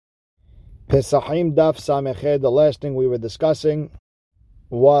Pesachim Daf Sameched, the last thing we were discussing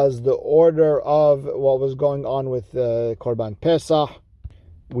was the order of what was going on with Korban Pesach.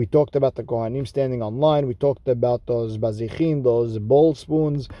 We talked about the Kohanim standing on line. We talked about those bazichim, those bowl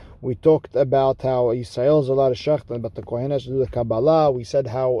spoons. We talked about how Yisrael's a lot of shechta, but the Kohen has to do the Kabbalah. We said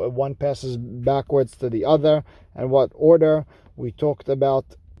how one passes backwards to the other and what order. We talked about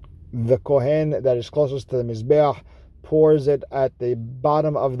the Kohen that is closest to the Mizbeach pours it at the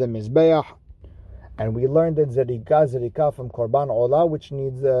bottom of the Mizbeach. And we learned that zerika from Korban Olah, which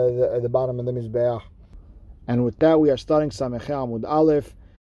needs the bottom of the Mizbeach. And with that, we are starting Samechei Amud Aleph,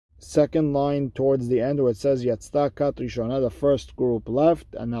 second line towards the end where it says Yatzta Kat Rishona, the first group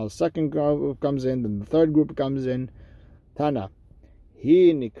left, and now the second group comes in, then the third group comes in. Tana.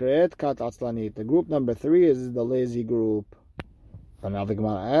 He Nikret Kat Atzlanit. The group number 3 is the lazy group. And now the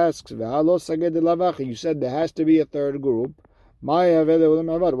Gemara asks, you said there has to be a third group.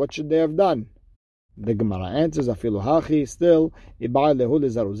 What should they have done? The Gemara answers, Afilu Hachi, still,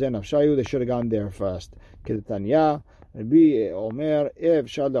 they should have gone there first. Kedetanya, Rabbi Omer,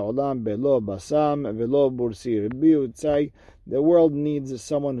 Shad Olam Belo Basam Velo Bursi. Rabbi would say the world needs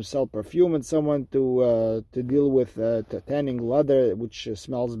someone who sells perfume and someone to deal with tanning leather, which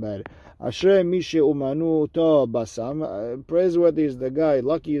smells bad. Ashrei Mishe Umanu To Basam. Praiseworthy is the guy,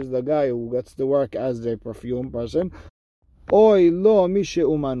 lucky is the guy who gets to work as a perfume person. Oy lo mishe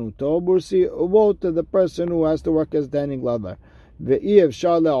umanuto bursi, woe to the person who has to work as tanning leather. Ve'iev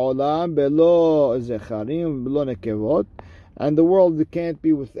shala olam belo zecharim belo nekevot, and the world can't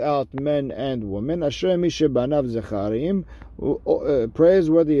be without men and women. Ashrei mishe banav zecharim,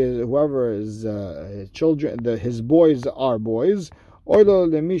 praiseworthy is whoever is children, his boys are boys. Oy lo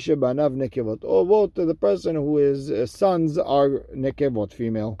lemishe banav nekevot, woe to the person who his sons are nekevot,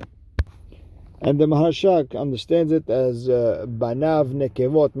 female. And the Maharshak understands it as Banav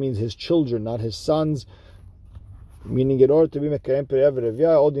Nekevot means his children, not his sons. Meaning in order to be Mekarem Perev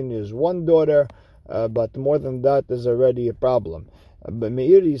Revya, all you need is one daughter, but more than that is already a problem. But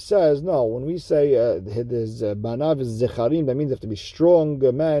Meiri says, no, when we say his Banav is Zecharim, that means they have to be strong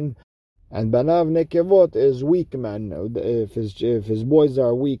men, and Banav Nekevot is weak men. If his boys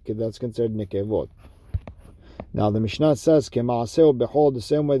are weak, that's considered Nekevot. Now the Mishnah says, Kema'aseu b'chol, the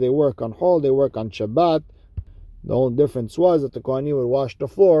same way they work on Chol, they work on Shabbat. The only difference was that the Kohanim would wash the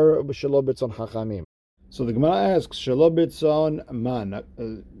floor, b'shelo b'tzon Chachamim. So the Gemara asks, Shelo b'tzon man,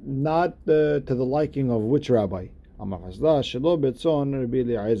 not to the liking of which rabbi? Amar Chazda, Shelo b'tzon Rabbi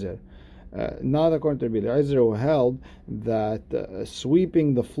Eliezer. Not according to Rabbi Eliezer, who held that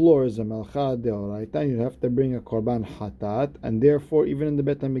sweeping the floor is a melcha deoraita. You have to bring a korban hatat, and therefore even in the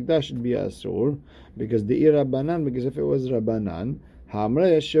Bet HaMikdash should be asur, because the Rabbanan, because if it was Rabbanan,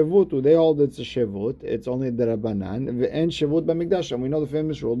 Hamre Shevutu, they hold it's a Shevut, it's only the Rabbanan, and Shevut BaMikdash, and we know the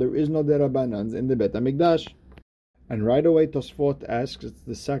famous rule, there is no the Rabbanans in the Bet HaMikdash. And right away Tosfot asks, it's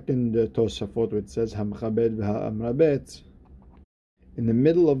the second Tosafot, which says Hamchabed v'Hamrabetz. In the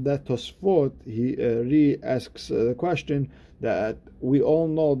middle of that Tosfot, he re-asks the question that we all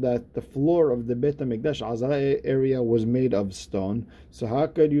know that the floor of the Bet HaMikdash Azara area was made of stone. So how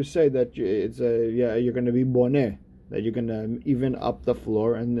could you say that you're going to be boneh, that you're going to even up the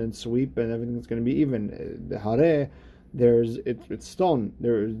floor and then sweep and everything's going to be even? The hare, it's stone.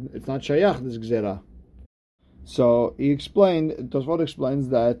 It's not shayach, this gzera. So Tosfot explains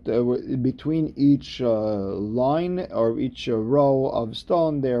that between each line or each row of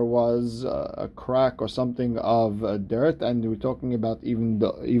stone there was a crack or something of dirt, and we're talking about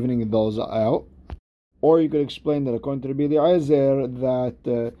evening those out. Or you could explain that according to Rabbi Eliezer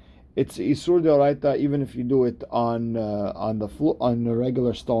that it's isur deoraita even if you do it on a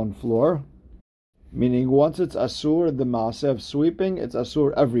regular stone floor, meaning once it's asur the maaseh of sweeping, it's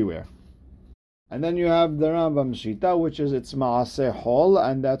asur everywhere. And then you have the Rambam Shita, which is it's Maaseh Hol,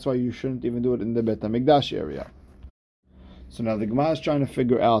 and that's why you shouldn't even do it in the Bet HaMikdash area. So now the Gemara is trying to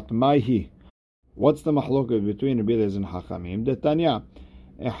figure out, Maihi, what's the mahloket between Rabbi Eliezer and Chachamim? The Tanya,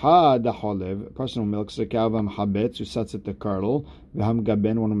 Ehad HaCholev, a person who milks a cow, V'hamchabetz, who sets it to curdle,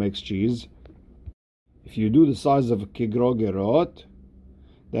 V'hamgaben, one who makes cheese. If you do the size of a kigro gerot,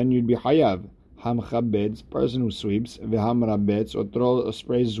 then you'd be Hayav. Hamchabetz, person who sweeps, v'hamrabetz, or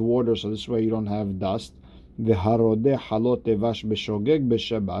sprays water so this way you don't have dust, v'harodeh halot tevash b'shogeg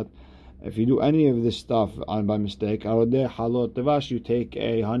b'shabbat. If you do any of this stuff by mistake, harodeh halot tevash, you take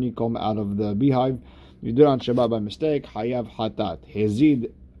a honeycomb out of the beehive, you do it on Shabbat by mistake, hayav hatat. Hezid,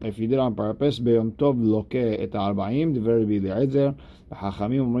 if you did it on purpose, b'yom tov loke et arba'im, divrei Rabbi Eliezer,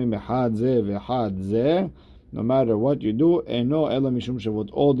 v'chachamim omrim echad zeh v'echad zeh. No matter what you do, eno ela mishum shavut.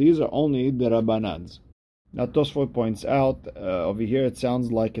 All these are only the Rabbanans. Now Tosfot points out, over here it sounds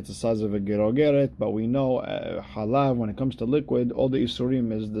like it's the size of a gerogeret, but we know halav, when it comes to liquid, all the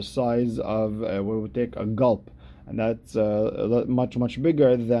isurim is the size of, we would take a gulp, and that's much, much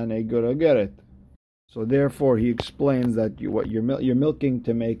bigger than a gerogeret. So therefore he explains that you're milking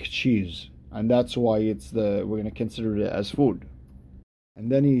to make cheese, and that's why we're going to consider it as food. And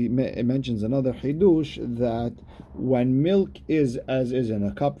then he mentions another chidush, that when milk is as is in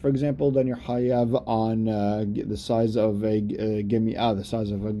a cup, for example, then you're hayav on the size of a gemi'ah, the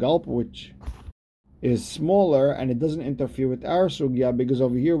size of a gulp, which is smaller, and it doesn't interfere with our sugya, because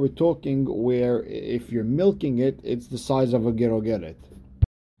over here we're talking where if you're milking it, it's the size of a gerogeret.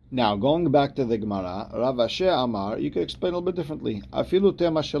 Now, going back to the Gemara, Rav Asher Amar, you could explain a little bit differently. Afilu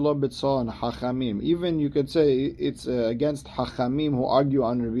tema shelo b'tzon hachamim. Even you could say it's against hachamim who argue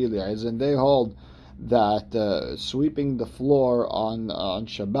on Rabbi Eliezer, and they hold that sweeping the floor on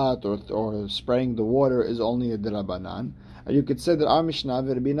Shabbat or spraying the water is only a derabanan. And you could say that our Mishnah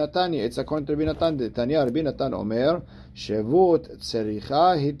Rabbi Natan, it's according to Rabbi Natan. Tanya Rabbi Natan Omer, shevut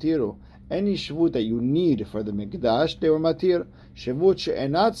tzericha hitiru. Any shvut that you need for the mikdash, they were matir. Shevut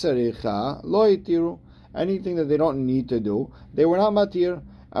she'enat tzericha lo hitiru. Anything that they don't need to do, they were not matir.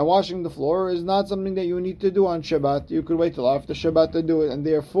 And washing the floor is not something that you need to do on Shabbat. You could wait till after Shabbat to do it, and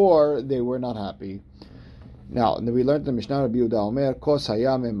therefore they were not happy. Now, we learned the Mishnah Rabbi Yehuda Omer, kos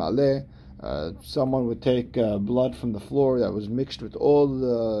hayam maleh. Someone would take blood from the floor that was mixed with all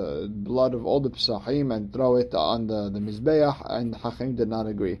the blood of all the psachim and throw it on the mizbeach, and Hachim did not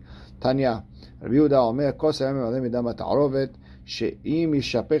agree. Tanya, Rabbi Yehuda Omer, kos hayam maleh midam ta'arovet, she'im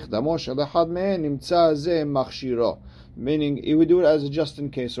yishapech damo shel echad mehen nimtza ze machshiro. Meaning, he would do it as a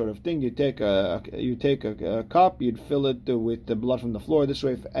just-in-case sort of thing. You take a cup, you'd fill it with the blood from the floor. This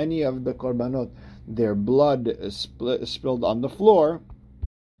way, if any of the korbanot, their blood is spilled on the floor,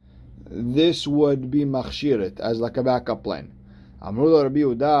 this would be machshiret, as like a backup plan. Amru Rabbi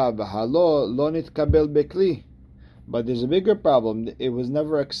Yehuda, v'halo lo nitkabel bekli. But there's a bigger problem. It was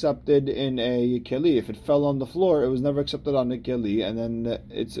never accepted in a keli. If it fell on the floor, it was never accepted on a keli, and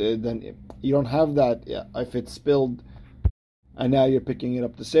then you don't have that if it's spilled, and now you're picking it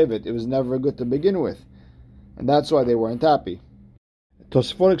up to save it. It was never good to begin with, and that's why they weren't happy.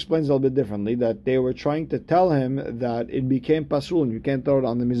 Tosfot explains a little bit differently, that they were trying to tell him that it became pasul, and you can't throw it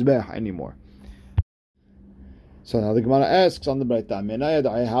on the mizbech anymore. So now the Gemara asks on the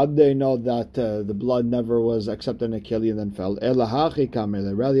Braita, how do they know that the blood never was accepted in a keli and then fell?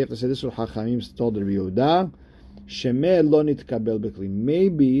 Rather, you have to say this is what Hachamim told Rabbi Yehuda. Shemeh lo nitkabel b'kli.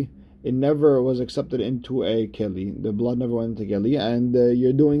 Maybe it never was accepted into a keli. The blood never went into keli, and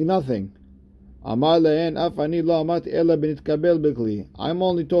you're doing nothing. Amar le'en af ani lo amat ela b'nitkabel b'kli. I'm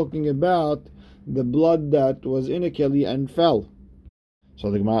only talking about the blood that was in a keli and fell.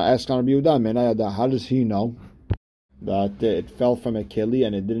 So the Gemara asks on Rabbi Yehuda, how does he know that it fell from a keli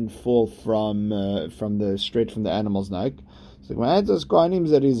and it didn't fall straight from the animal's neck? So the Gemara answers, Kohanim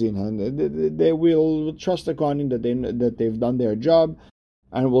zerizin, and they will trust the Kohanim that they've done their job,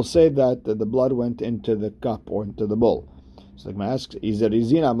 and will say that the blood went into the cup or into the bowl. So the Gemara asks, is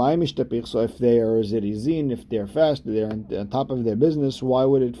zerizin amay mishtapich? So if they are zerizin, if they're fast, they're on top of their business, why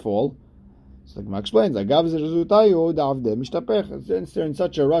would it fall? So the Gemara explains, since they're in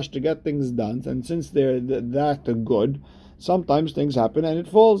such a rush to get things done, and since they're that good, sometimes things happen and it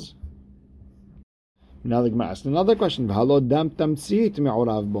falls. Now the Gemara asks another question. There's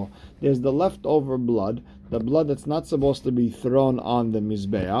the leftover blood, the blood that's not supposed to be thrown on the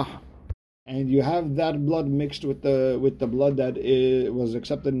mizbeach, and you have that blood mixed with the blood that was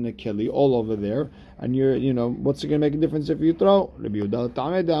accepted in the keli all over there, and what's it going to make a difference if you throw? Rabbi Yehuda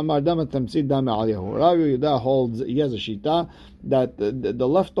holds, he has a shita that the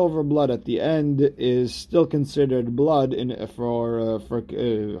leftover blood at the end is still considered blood for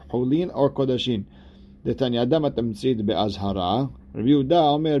hulin or kodashin. Rabbi Yehuda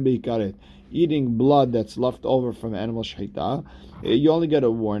Omer beikaret. Eating blood that's left over from animal shechita, you only get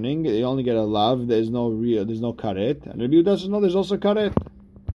a warning, you only get a lav, there's no karet. And Rabbi Yehuda says, no, there's also karet.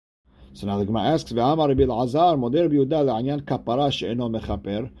 So now the Gemara asks, Ve'amar Rabbi Elazar, modeh Rabbi Yehuda le'anyan kapara she'eno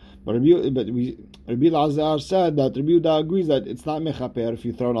mechaper. But Rabbi Elazar said that Rabbi Yehuda agrees that it's not mechaper if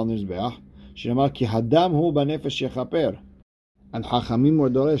you throw it on the mizbeach. She'amar ki hadam hu b'nefesh yechaper. And Hachamim were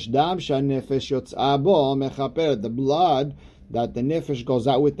doresh dam she'nefesh yotz'a bo mechaper. The blood that the nefesh goes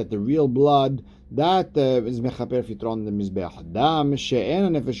out with, that the real blood, that is mechaper if you throw on the mizbeach. Dam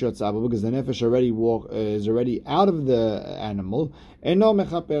she'en nefesh yotzabo, because the nefesh is already out of the animal, and no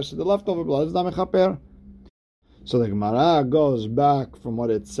mechaper, so the leftover blood is not mechaper. So the Gemara goes back from what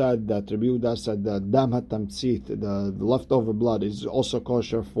it said, that Rabbi Yehuda said that dam hatamtzit, the leftover blood, is also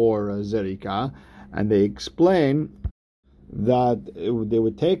kosher for zerika, And they explain that they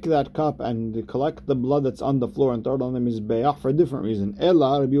would take that cup and collect the blood that's on the floor and throw it on the mizbeach for a different reason.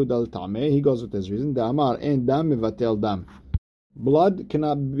 Ella Rabbi Yehuda al-Ta'meh, he goes with his reason. Da'amar en dam mevatel dam. Blood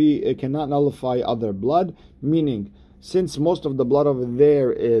cannot nullify other blood, meaning since most of the blood over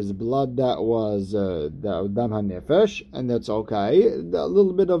there is blood that was dam hanefesh, and that's okay. A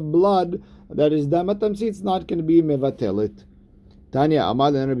little bit of blood that is dam hatamsi, it's not going to be mevatelit. Tanya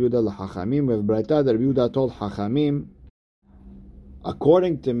Amad and Rabbi Yehuda al-Hachamim, with Braita, Rabbi Yehuda told Hachamim,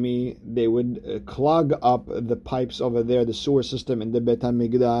 according to me, they would clog up the pipes over there, the sewer system in the Beit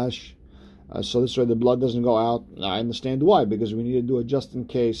HaMikdash, so this way the blood doesn't go out. I understand why, because we need to do a just in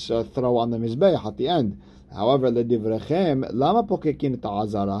case throw on the Mizbeach at the end. However, ledivrechem, lama pokekin et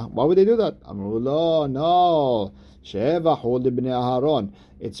azara. Why would they do that? Amru lo, no. Shevahu libnei Aharon.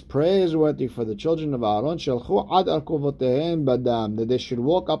 It's praiseworthy for the children of Aaron, shelchu ad arkovotehen badam, that they should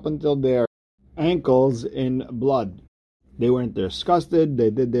walk up until their ankles in blood. They weren't disgusted. They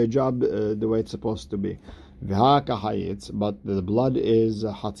did their job the way it's supposed to be. But the blood is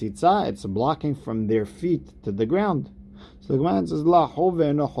hatzitza. It's blocking from their feet to the ground. So the Gemara says, La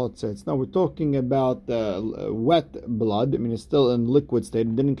hove no chotzets. No, we're talking about wet blood. I mean, it's still in liquid state.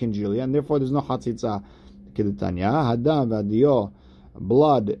 It didn't congeal yet, and therefore there's no hatzitza. Kedetanya hadam v'adiyo,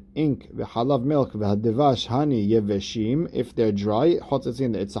 blood, ink, v'halav, milk, v'hadivash, honey, yeveshim. If they're dry,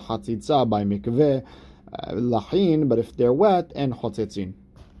 chotzetzin. It's a hatzitza by mikveh. Lahin, but if they're wet, and chotzetzin.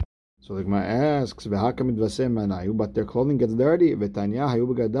 So the Gemara asks, but their clothing gets dirty. If a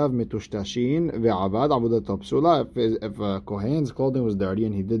Kohen's clothing was dirty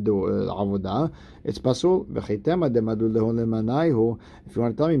and he did the avodah, it's pasul. If you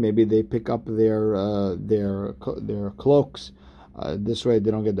want to tell me, maybe they pick up their cloaks. This way they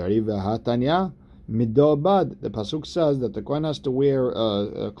don't get dirty. Midobad. The pasuk says that the Kohen has to wear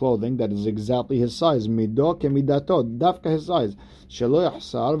clothing that is exactly his size. Mido kemidato, dafka his size. Shelo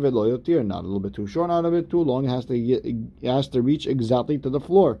yachsar velo yotir. Not a little bit too short, not a bit too long. It has to reach exactly to the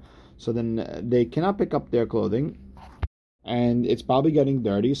floor. So then they cannot pick up their clothing, and it's probably getting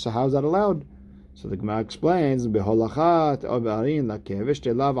dirty. So how's that allowed? So the Gemara explains, beholachat ovarin lakevish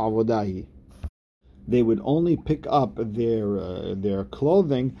telav avodahi. They would only pick up their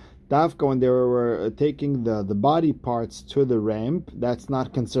clothing. Dafka, when they were taking the body parts to the ramp, that's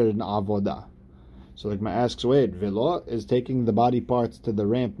not considered an avodah. So the Gemara asks, wait, velo is taking the body parts to the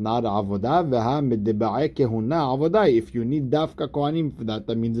ramp, not avodah. If you need dafka kohanim for that,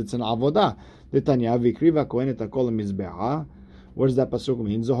 that means it's an avodah. What does that pasuk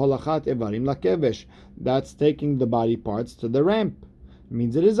mean? That's taking the body parts to the ramp. It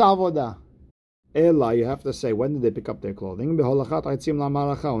means it is avodah. Ella, you have to say, when did they pick up their clothing? When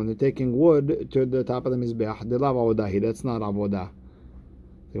they're taking wood to the top of the mizbeach, that's not avodah.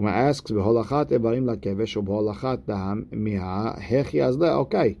 The Gemara asks,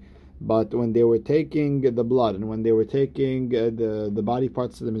 okay, but when they were taking the blood and when they were taking the body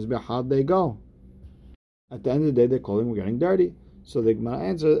parts to the mizbeach, how'd they go? At the end of the day, their clothing were getting dirty. So the Gemara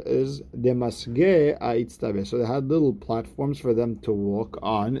answer is demasge aitztabe. So they had little platforms for them to walk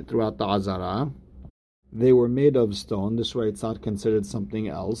on throughout the Azara. They were made of stone. This way, it's not considered something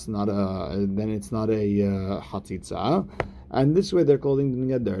else. Then it's not a hatzitza. And this way, their clothing didn't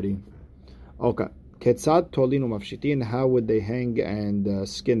get dirty. Okay. Ketzad tolin umafshitin. How would they hang and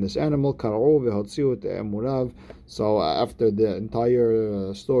skin this animal? Kar'u v'hotziu te'emurav. So after the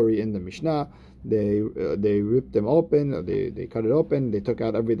entire story in the Mishnah, they ripped them open, they cut it open, they took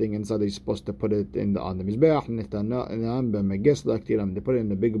out everything inside. They're supposed to put it on the mizbeach. They put it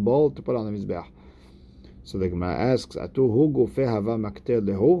in a big bowl to put on the mizbeach. So the Gemara asks,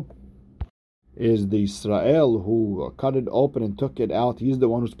 is the Israel who cut it open and took it out, he's the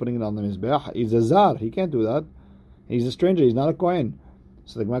one who's putting it on the mizbeach? He's a zar, he can't do that. He's a stranger, he's not a kohen.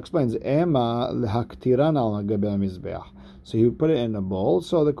 So the Gemara explains, so he would put it in a bowl,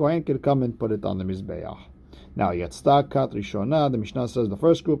 so the Kohen could come and put it on the Mizbeach. Now, Yatzta, Kat, Rishonah, the Mishnah says the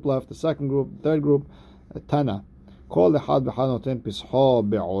first group left, the second group, the third group, Tana. Kol echad v'chad noten pisho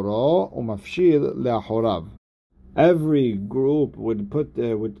be'oro umafshil le'achorav. Every group would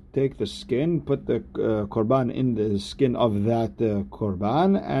take the skin, put the korban in the skin of that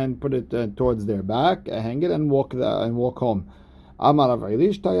korban, and put it towards their back, hang it, and walk home. Amar Rav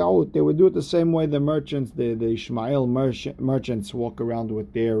Elish Taya'ut. They would do it the same way the merchants, the Ishmael merchants walk around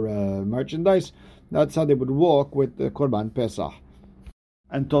with their merchandise. That's how they would walk with the Korban Pesach.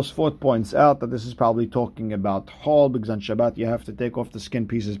 And Tosfot points out that this is probably talking about Chol, because on Shabbat you have to take off the skin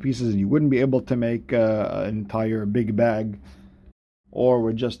pieces, and you wouldn't be able to make an entire big bag. Or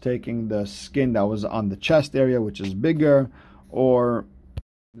we're just taking the skin that was on the chest area, which is bigger, or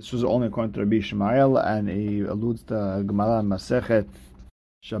This was only according to Rabbi Ishmael, and he alludes to Gemara Masechet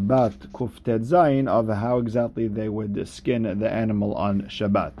Shabbat Kuf Tet Zayin of how exactly they would skin the animal on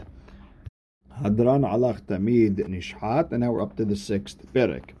Shabbat. Hadran alach tamid nishhat, and now we're up to the 6th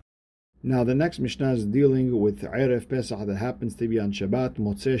perek. Now the next Mishnah is dealing with Erev Pesach that happens to be on Shabbat.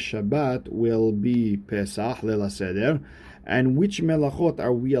 Motzei Shabbat will be Pesach, Leil HaSeder. And which melachot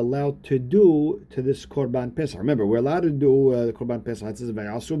are we allowed to do to this Korban Pesach? Remember, we're allowed to do the Korban Pesach. It says,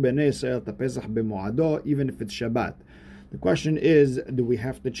 V'yasu b'nei Yisrael Pesach b'moado, even if it's Shabbat. The question is, do we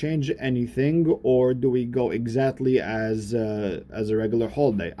have to change anything, or do we go exactly as a regular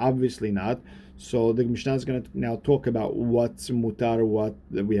holiday? Obviously not. So the Mishnah is going to now talk about what's mutar, what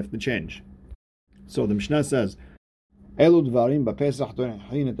we have to change. So the Mishnah says, Elu dvarim b'Pesach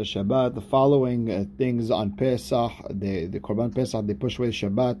to'echin et Shabbat. The following things on Pesach, the Korban Pesach, they push away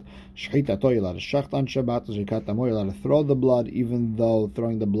Shabbat. Shechita to'yila shecht on Shabbat. Zrikat amoyila to throw the blood, even though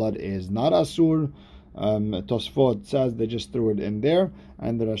throwing the blood is not asur. Tosfot says they just threw it in there,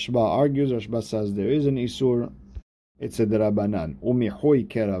 and the Rashba argues. Rashba says there is an isur. It's a derabanan. Umihui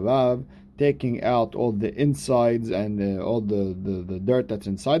keravav, taking out all the insides and all the dirt that's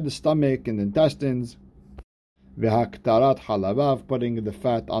inside the stomach and the intestines. V'haktarat halavav, putting the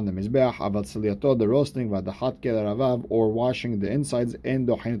fat on the mizbeach. Aval tzliyato, the roasting. V'adahat keravav, or washing the insides. En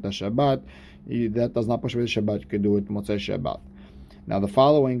dochin et Shabbat. That does not push away the Shabbat. You could do it motzei Shabbat. Now the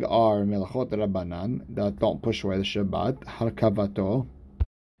following are melachot rabbanan that don't push away the Shabbat. Harkavato,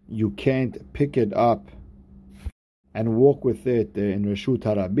 you can't pick it up and walk with it in Reshut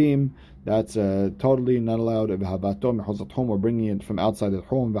Harabim. That's totally not allowed. V'havato mechozat home, or bringing it from outside the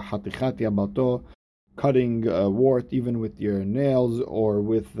home. V'hatichat yabato, cutting wart even with your nails, or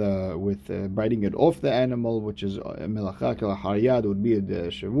with biting it off the animal, which is melacha k'la haryad, would be the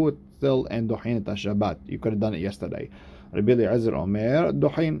shavut still, and dochin et Shabbat. You could have done it yesterday. Rabbi Eliezer Omer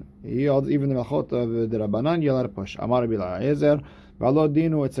dochin. He holds even the melachot of the Rabbanan you're allowed to push. Amar Rabbi Eliezer. V'alo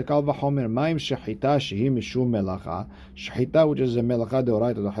dinu it's a kal v'chomer ma'im shechita shehi mishum melacha. Shechita, which is a melacha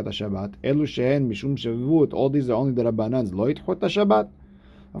deoraita dochet Shabbat. Elu shehen mishum shavut. All these are only the Rabbanans. Lo yitchot Shabbat.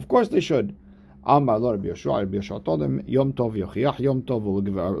 Of course they should. Amar lo Rabbi Yoshua. Rabbi Yoshua told him Yom Tov yochiach. Yom Tov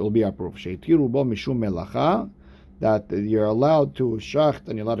will be our proof. Sheitiru bo mishum melacha, that you're allowed to shacht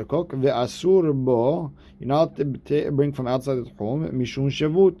and you're allowed to cook. Ve'asur bo, you're not to bring from outside the home mishum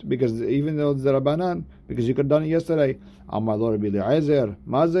shavut, because even though it's the Rabbanan, because you could have done it yesterday. Amar lo Rabbi Eliezer,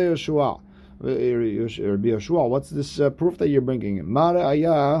 Mazeh Yoshua. Rabbi Yoshua, what's this proof that you're bringing? Mara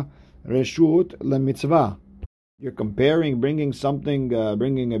ayah reshut lemitzvah. You're comparing bringing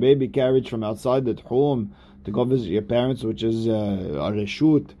a baby carriage from outside the home to go visit your parents, which is a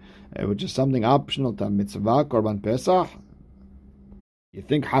reshut, which is something optional to mitzvah, Korban Pesach. You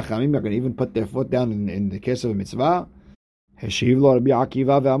think Hachamim are going to even put their foot down in the case of a mitzvah? Heshiv lo Rabbi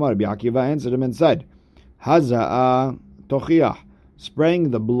Akiva ve'amar. Rabbi Akiva answered him and said, Haza'a tochiach,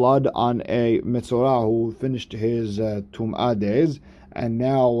 spraying the blood on a metzorah who finished his tum'ah days, and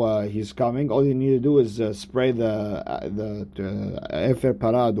now he's coming. All you need to do is spray the efer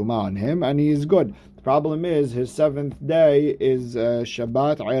para aduma on him, and he's good. The problem is his 7th day is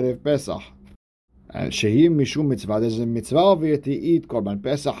Shabbat Erev Pesach. Shehi mishum mitzvah. There's a mitzvah over here to eat Korban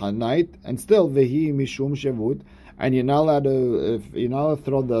Pesach at night, and still vehi mishum shavut. And you're not allowed to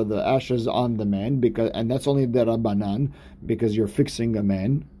throw the ashes on the man, and that's only the Rabbanan, because you're fixing a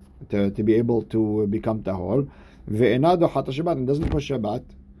man to be able to become tahor. Ve'ena dochat Shabbat, and doesn't push Shabbat.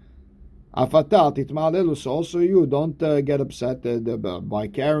 Afatal titma'alelu, so also you don't get upset by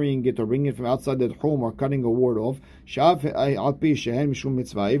carrying it or bringing it from outside the home or cutting a ward off. Shav al pi shehen mishum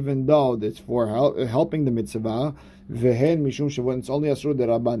mitzvah, even though it's for helping the mitzvah. Vehen mishum shavut, it's only asur the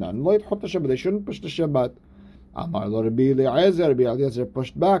Rabbanan. Lo yitchot Shabbat, they shouldn't push the Shabbat. Amar lo Rabbi Eliezer. Rabbi Eliezer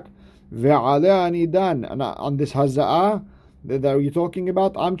pushed back. Ve'aleh anidan, and on this haza'ah that you're talking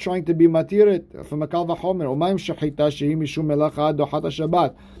about, I'm trying to be matirit from a kal v'chomer. Umayim shechita shehi mishum melacha dochat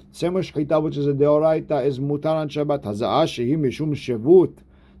Shabbat. Same with shechita, which is a deoraita, is mutar on Shabbat. Haza'ah shehi mishum shavut,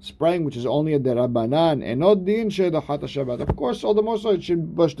 spraying, which is only a derabanan, and not din shedochat Shabbat. Of course, all the more so it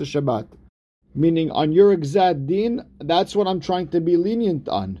should push the Shabbat. Meaning, on your exact din, that's what I'm trying to be lenient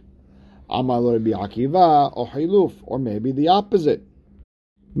on. Amar lo Rabbi Akiva or Hiluf, or maybe the opposite.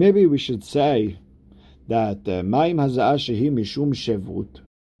 Maybe we should say that Ma'im haza'ah shehi mishum shevut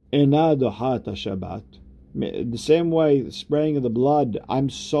ena dochat Shabbat. The same way spraying of the blood, I'm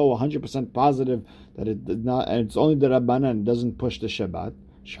so 100% positive that it did not, and it's only the Rabbanan, doesn't push the Shabbat.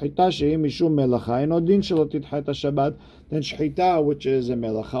 Shechita shehi mishum melacha eno din shelo tidchet Shabbat. Then shechita, which is a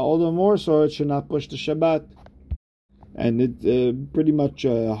melacha, all the more so it should not push the Shabbat. And it's pretty much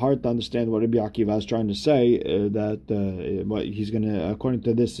hard to understand what Rabbi Akiva is trying to say. What he's going to, according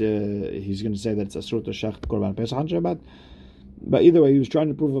to this, he's going to say that it's asur to shech korban pesach on Shabbat. But either way, he was trying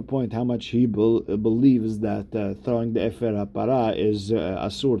to prove a point how much he believes that throwing the efer hapara is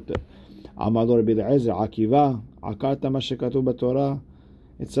asur. Amar lo Rabbi Eliezer Akiva akarta ma shekatuv b'Torah.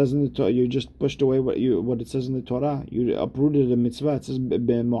 It says in the Torah, you just pushed away what it says in the Torah. You uprooted the mitzvah. It says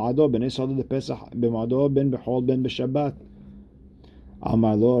ben mu'ado ben esod de pesach ben mu'ado ben bechol ben b'Shabbat.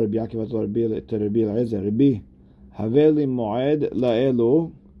 Amar lo Rabbi Akiva to Rabbi Eliezer Rabbi haveli moed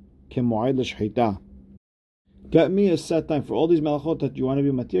laelu kemoed l'shchita. Get me a set time for all these melachot that you want to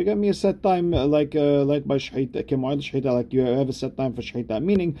be matir. Get me a set time like by shchita, kemoed l'shchita, like you have a set time for shchita.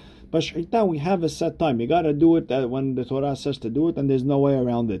 Meaning, by shchita we have a set time. You got to do it when the Torah says to do it, and there's no way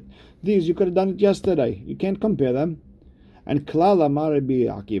around it. These you could have done it yesterday. You can't compare them. And klal amar Rabbi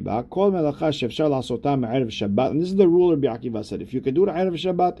Akiva kol melacha shefshar la'asota me'erev Shabbat. And this is the rule Rabbi Akiva said: if you could do it erev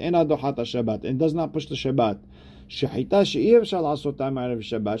Shabbat, ena dohat Shabbat, it does not push the Shabbat. Shechita she'efshar la'asota me'erev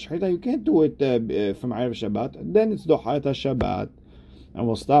Shabbat. Shechita you can't do it from erev Shabbat. Then it's dohat Shabbat. And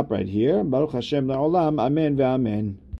we'll stop right here. Baruch Hashem la'olam. Amen ve'amen.